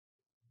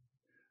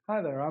Hi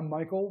there, I'm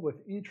Michael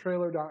with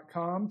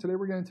etrailer.com. Today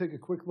we're going to take a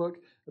quick look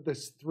at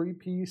this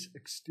 3-piece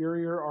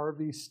exterior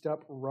RV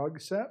step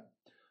rug set.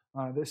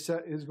 This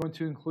set is going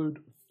to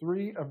include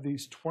 3 of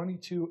these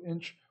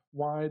 22-inch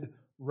wide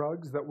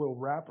rugs that will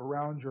wrap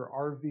around your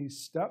RV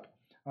step.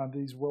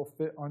 These will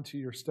fit onto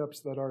your steps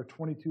that are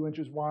 22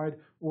 inches wide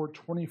or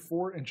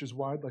 24 inches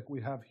wide like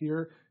we have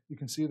here. You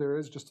can see there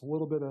is just a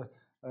little bit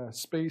of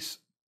space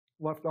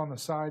left on the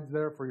sides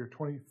there for your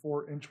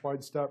 24-inch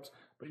wide steps,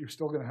 but you're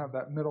still going to have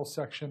that middle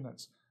section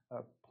that's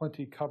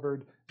plenty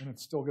covered, and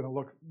it's still going to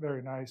look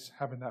very nice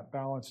having that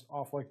balanced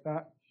off like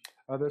that.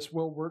 This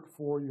will work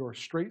for your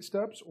straight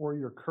steps or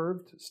your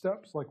curved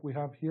steps like we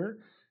have here,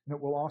 and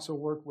it will also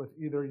work with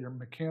either your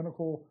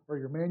mechanical or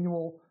your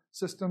manual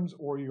systems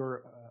or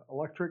your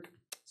electric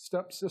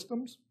step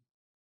systems.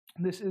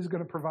 This is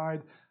going to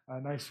provide a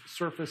nice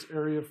surface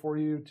area for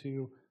you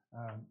to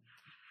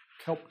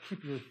help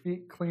keep your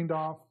feet cleaned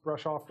off,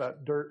 brush off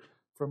that dirt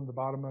from the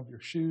bottom of your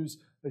shoes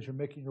as you're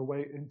making your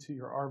way into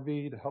your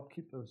RV to help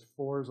keep those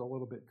floors a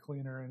little bit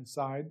cleaner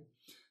inside.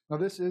 Now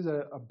this is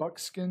a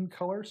buckskin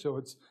color, so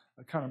it's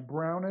a kind of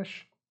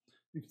brownish.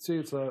 You can see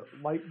it's a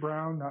light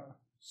brown, not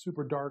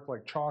super dark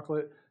like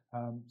chocolate,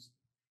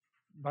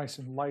 nice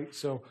and light.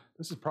 So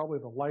this is probably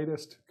the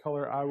lightest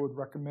color I would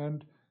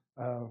recommend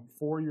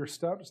for your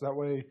steps. That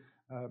way,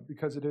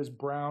 because it is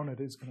brown, it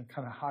is going to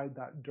kind of hide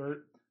that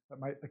dirt that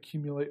might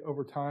accumulate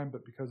over time,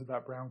 but because of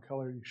that brown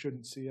color, you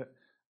shouldn't see it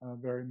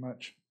very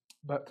much.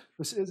 But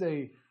this is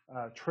a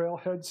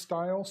trailhead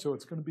style, so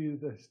it's going to be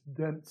this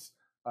dense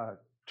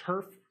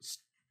turf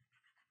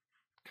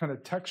kind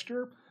of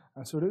texture.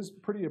 So it is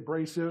pretty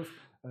abrasive.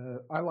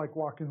 I like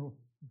walking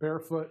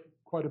barefoot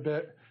quite a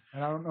bit,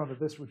 and I don't know that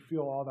this would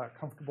feel all that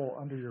comfortable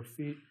under your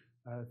feet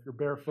if you're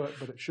barefoot,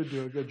 but it should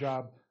do a good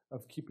job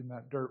of keeping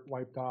that dirt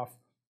wiped off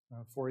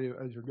for you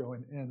as you're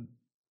going in.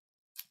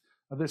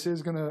 This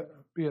is going to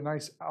be a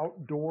nice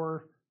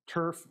outdoor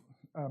turf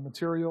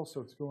material,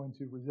 so it's going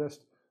to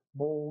resist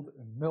mold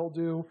and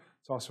mildew.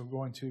 It's also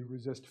going to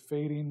resist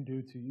fading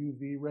due to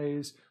UV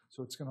rays,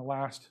 so it's going to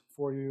last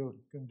for you.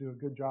 It's going to do a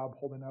good job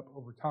holding up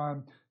over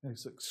time, and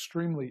it's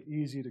extremely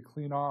easy to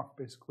clean off.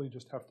 Basically,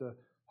 just have to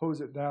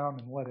hose it down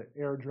and let it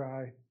air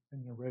dry,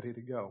 and you're ready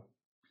to go.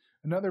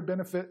 Another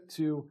benefit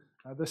to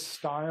this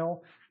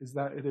style is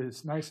that it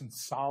is nice and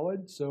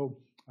solid, so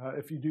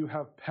if you do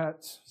have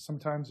pets,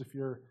 sometimes if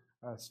your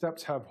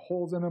steps have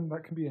holes in them,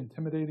 that can be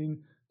intimidating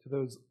to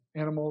those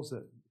animals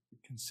that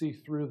can see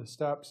through the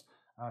steps.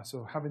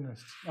 So having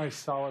this nice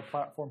solid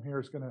platform here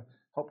is going to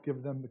help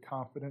give them the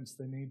confidence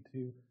they need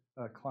to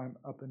climb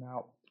up and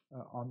out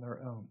on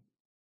their own.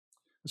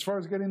 As far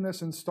as getting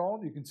this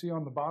installed, you can see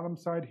on the bottom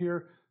side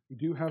here, we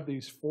do have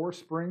these 4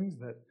 springs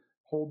that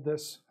hold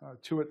this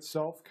to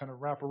itself, kind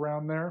of wrap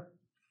around there.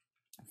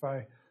 If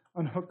I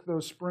unhook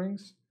those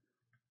springs,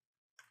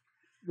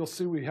 you'll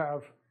see we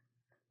have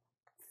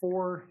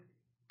 4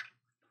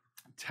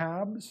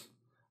 tabs.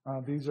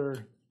 These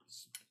are,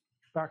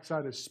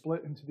 backside is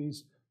split into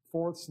these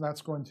fourths, and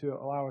that's going to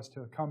allow us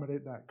to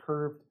accommodate that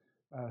curved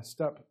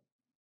step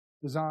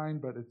design,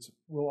 but it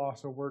will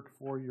also work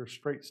for your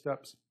straight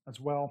steps as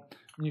well.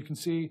 And you can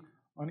see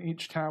on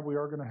each tab we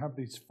are going to have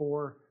these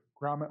 4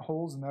 grommet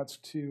holes, and that's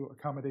to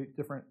accommodate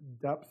different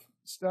depth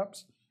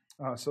steps.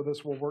 So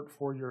this will work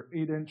for your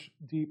 8-inch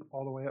deep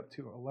all the way up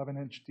to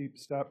 11-inch deep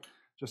step.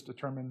 Just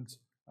determines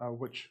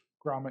which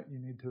grommet you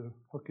need to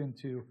hook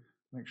into,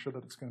 make sure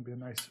that it's going to be a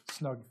nice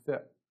snug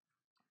fit.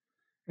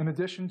 In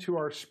addition to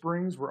our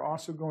springs, we're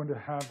also going to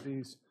have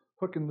these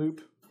hook and loop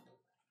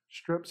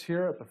strips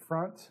here at the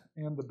front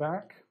and the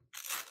back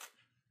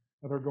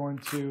that are going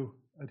to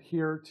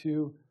adhere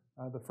to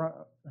the front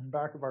and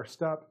back of our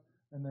step,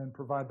 and then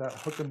provide that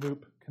hook and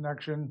loop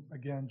connection,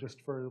 again, just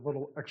for a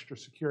little extra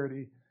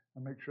security,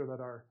 and make sure that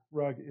our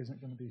rug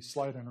isn't going to be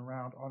sliding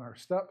around on our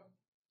step.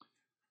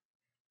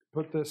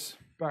 Put this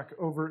back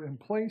over in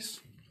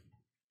place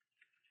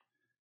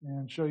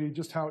and show you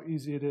just how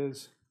easy it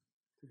is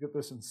to get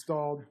this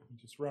installed.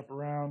 Just wrap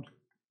around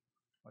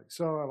like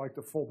so. I like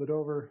to fold it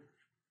over,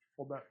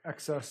 fold that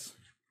excess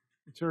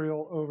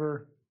material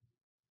over,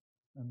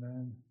 and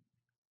then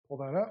pull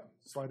that up,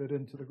 slide it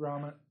into the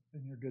grommet,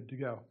 and you're good to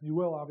go. You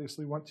will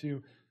obviously want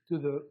to do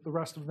the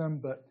rest of them,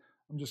 but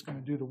I'm just going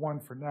to do the one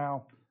for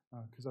now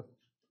because I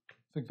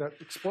think that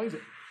explains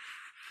it.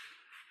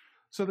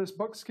 So this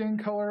buckskin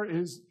color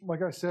is,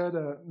 like I said,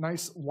 a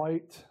nice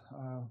light,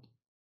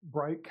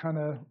 bright kind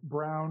of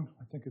brown.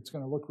 I think it's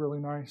going to look really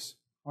nice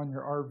on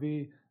your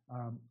RV.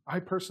 I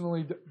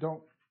personally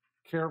don't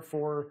care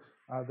for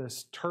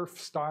this turf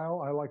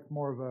style. I like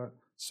more of a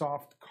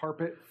soft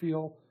carpet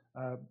feel.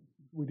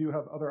 We do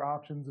have other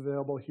options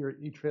available here at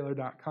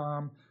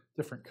etrailer.com,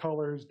 different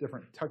colors,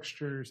 different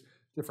textures,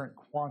 different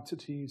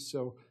quantities.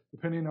 So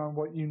depending on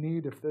what you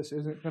need, if this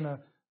isn't going to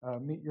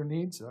meet your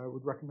needs, I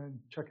would recommend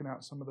checking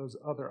out some of those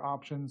other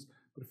options.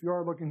 But if you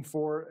are looking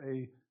for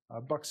a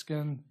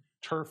buckskin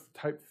turf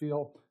type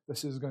feel,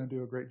 this is going to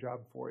do a great job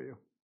for you.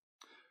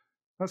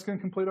 That's going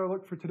to complete our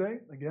look for today.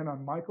 Again,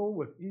 I'm Michael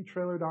with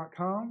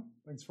etrailer.com.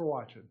 Thanks for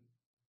watching.